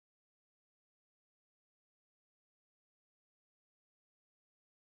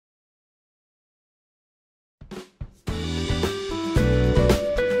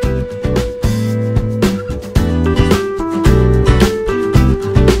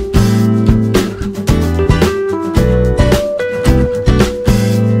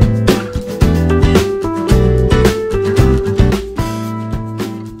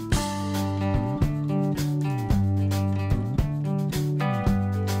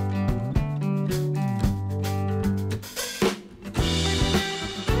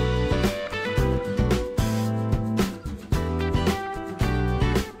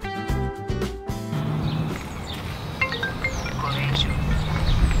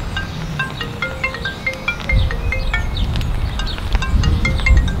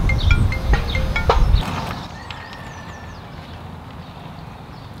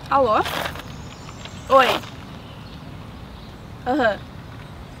Alô? Oi. Aham.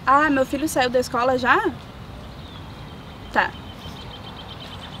 Ah, meu filho saiu da escola já? Tá.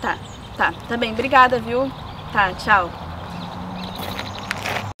 Tá bem, obrigada, viu? Tá, tchau.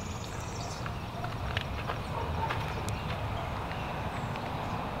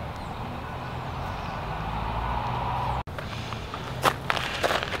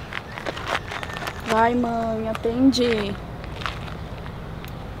 Vai, mãe, atende.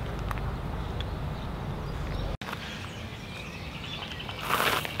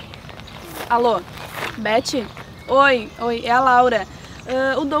 Alô, Beth? Oi, é a Laura.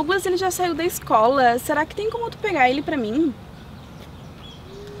 O Douglas, ele já saiu da escola. Será que tem como tu pegar ele pra mim?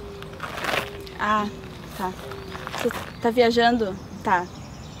 Ah, tá. Você tá viajando? Tá.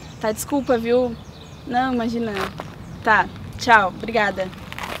 Tá, desculpa, viu? Não, imagina. Tá, tchau, obrigada.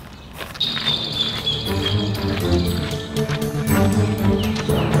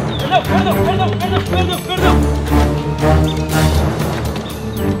 Perdão!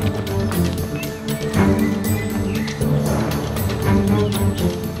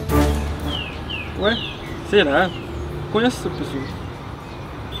 Ué? Será? Conheço essa pessoa.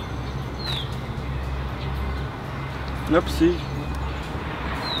 Não é possível.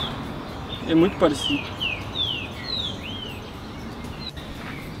 É muito parecido.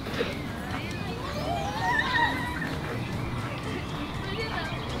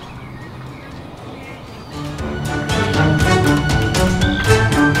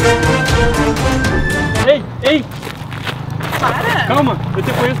 Ei! Para! Calma, eu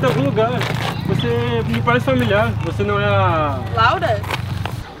te conheço de algum lugar. Você me parece familiar. Você não é a... Laura?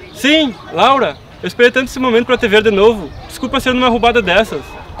 Sim, Laura. Eu esperei tanto esse momento pra te ver de novo. Desculpa ser numa roubada dessas.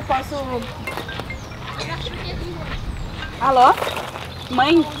 Eu posso... Alô?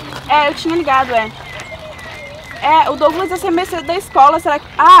 Mãe? Eu tinha ligado, o Douglas ia ser mercê da escola, será que...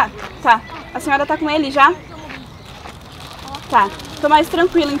 Ah, tá. A senhora tá com ele já? Tá. Tô mais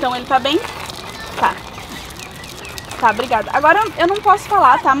tranquila então, ele tá bem? Tá. Tá, obrigada. Agora eu não posso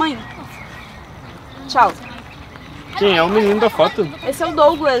falar, tá, mãe? Tchau. Quem é o menino da foto? Esse é o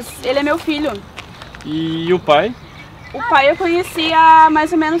Douglas, ele é meu filho. E o pai? O pai eu conheci há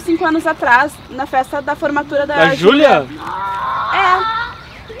mais ou menos 5 anos atrás, na festa da formatura da Júlia?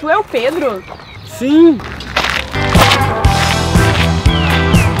 Tu é o Pedro? Sim,